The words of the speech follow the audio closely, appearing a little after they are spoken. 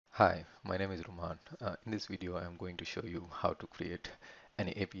Hi, my name is Ruman. In this video, I'm going to show you how to create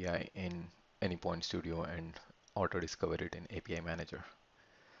any API in Anypoint Studio and auto-discover it in API Manager.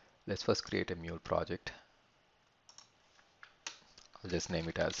 Let's first create a Mule project. I'll just name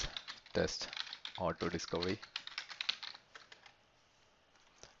it as Test Auto Discovery.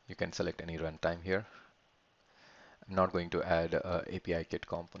 You can select any runtime here. I'm not going to add a API Kit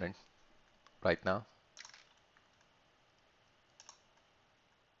component right now.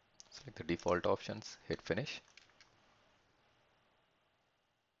 Select the default options, hit Finish.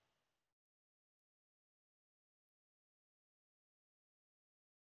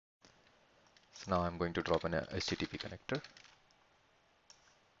 So now I'm going to drop in a HTTP connector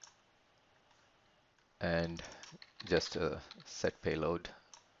and just set payload.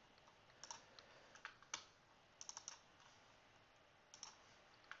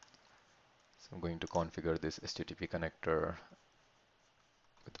 So I'm going to configure this HTTP connector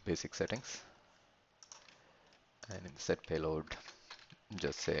with the basic settings, and in the set payload,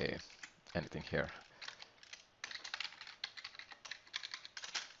 just say anything here.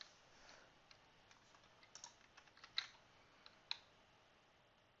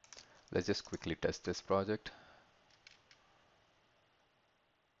 Let's just quickly test this project.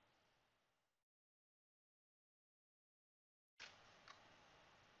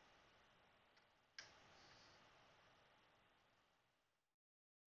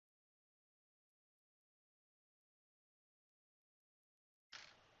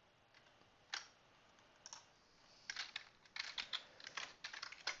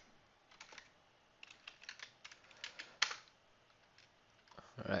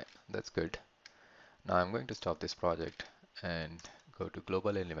 All right, that's good. Now I'm going to stop this project and go to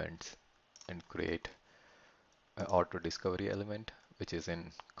global elements and create an auto discovery element, which is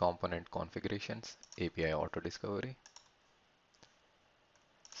in component configurations, API auto discovery.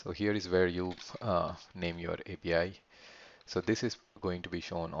 So here is where you name your API. So this is going to be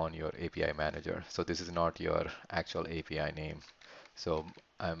shown on your API manager. So this is not your actual API name. So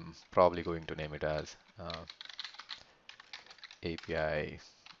I'm probably going to name it as API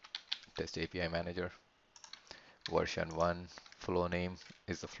test API manager version 1. Flow name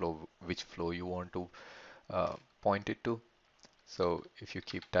is the flow, which flow you want to point it to. So if you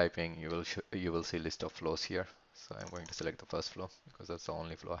keep typing, you will see list of flows here. So I'm going to select the first flow because that's the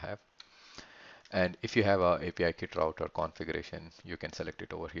only flow I have. And if you have a API kit router configuration, you can select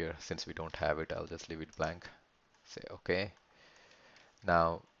it over here. Since we don't have it, I'll just leave it blank. Say OK.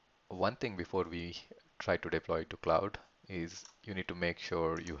 Now, one thing before we try to deploy it to cloud is you need to make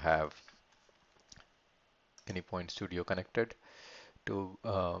sure you have Anypoint Studio connected to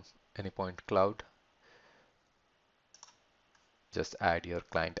Anypoint Cloud. Just add your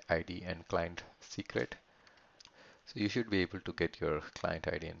client ID and client secret. So you should be able to get your client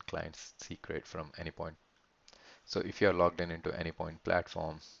ID and client secret from Anypoint. So if you are logged in into Anypoint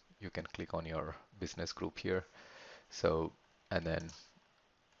platform, you can click on your business group here. So, and then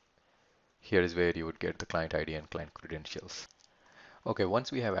here is where you would get the client ID and client credentials. Okay,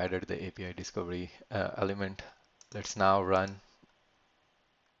 once we have added the API discovery element, let's now run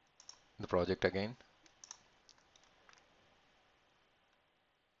the project again.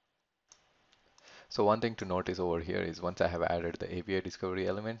 So one thing to notice over here is once I have added the API discovery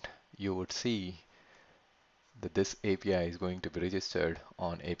element, you would see that this API is going to be registered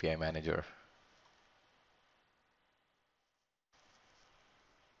on API Manager.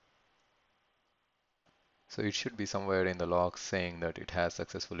 So it should be somewhere in the logs saying that it has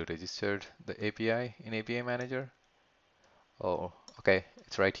successfully registered the API in API Manager. Oh, okay,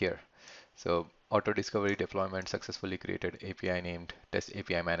 it's right here. So auto discovery deployment successfully created API named Test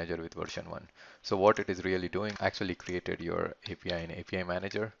API Manager with version 1. So what it is really doing, actually created your API in API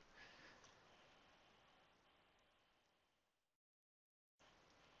Manager.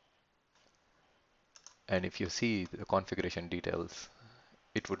 And if you see the configuration details,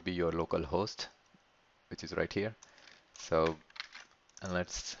 it would be your local host, which is right here. So, and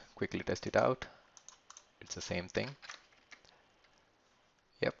let's quickly test it out. It's the same thing.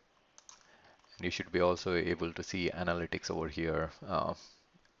 Yep. And you should be also able to see analytics over here.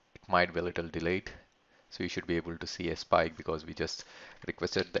 It might be a little delayed. So you should be able to see a spike because we just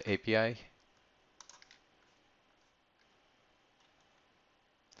requested the API.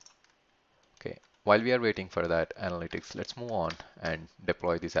 Okay. While we are waiting for that analytics, let's move on and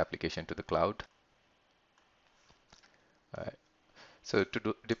deploy this application to the cloud. All right. So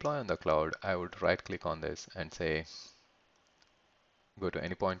to deploy on the cloud, I would right click on this and say, go to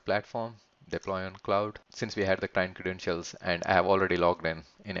Anypoint Platform, deploy on cloud. Since we had the client credentials and I have already logged in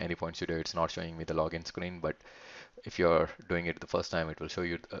Anypoint Studio, it's not showing me the login screen, but If you're doing it the first time, it will show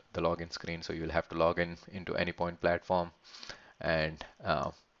you the login screen. So you'll have to log in into any point platform and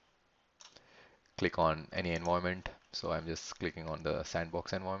click on any environment. So I'm just clicking on the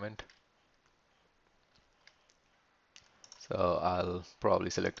sandbox environment. So I'll probably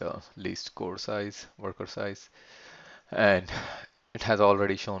select a least core size, worker size, and it has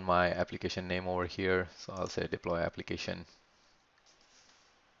already shown my application name over here. So I'll say deploy application.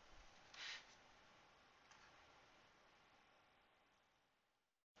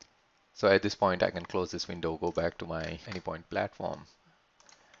 So at this point, I can close this window, go back to my anypoint platform,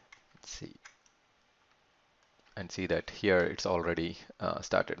 see, and see that here it's already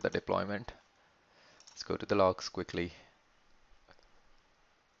started the deployment. Let's go to the logs quickly.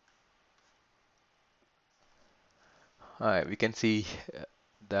 All right, we can see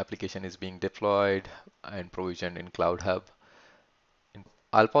the application is being deployed and provisioned in Cloud Hub.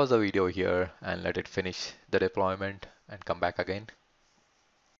 I'll pause the video here and let it finish the deployment and come back again.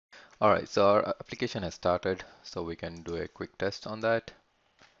 All right, so our application has started, so we can do a quick test on that.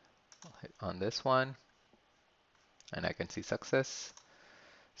 I'll hit on this one, and I can see success.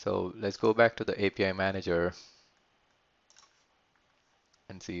 So let's go back to the API manager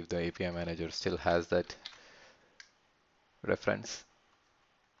and see if the API manager still has that reference.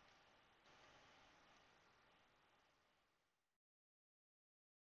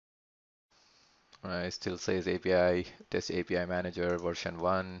 It still says API test API manager version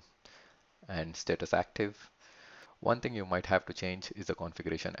 1 and status active. One thing you might have to change is the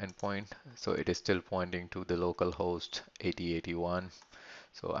configuration endpoint. So it is still pointing to the local host 8081.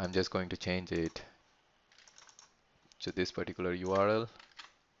 So I'm just going to change it to this particular URL.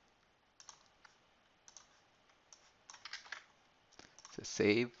 So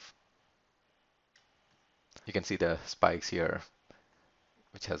save. You can see the spikes here,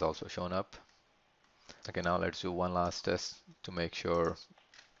 which has also shown up. Okay, now let's do one last test to make sure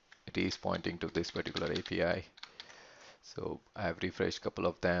it is pointing to this particular API. So I've refreshed a couple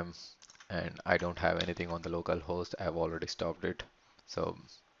of them and I don't have anything on the local host. I've already stopped it. So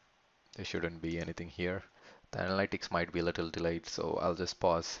there shouldn't be anything here. The analytics might be a little delayed, so I'll just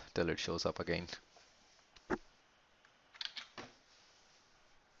pause till it shows up again.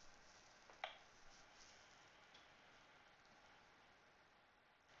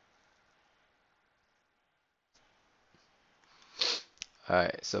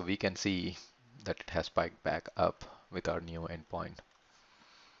 So we can see that it has spiked back up with our new endpoint.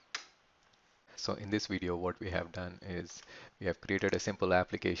 So in this video, what we have done is we have created a simple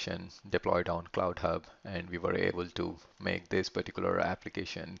application deployed on Cloud Hub, and we were able to make this particular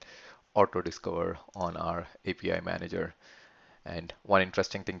application auto-discover on our API manager. And one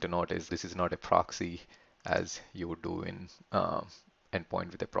interesting thing to note is this is not a proxy as you would do in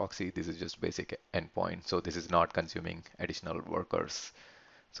endpoint with a proxy. This is just basic endpoint. So this is not consuming additional workers.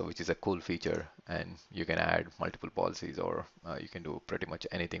 So which is a cool feature, and you can add multiple policies or you can do pretty much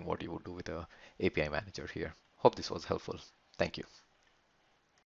anything what you would do with a API manager here. Hope this was helpful. Thank you.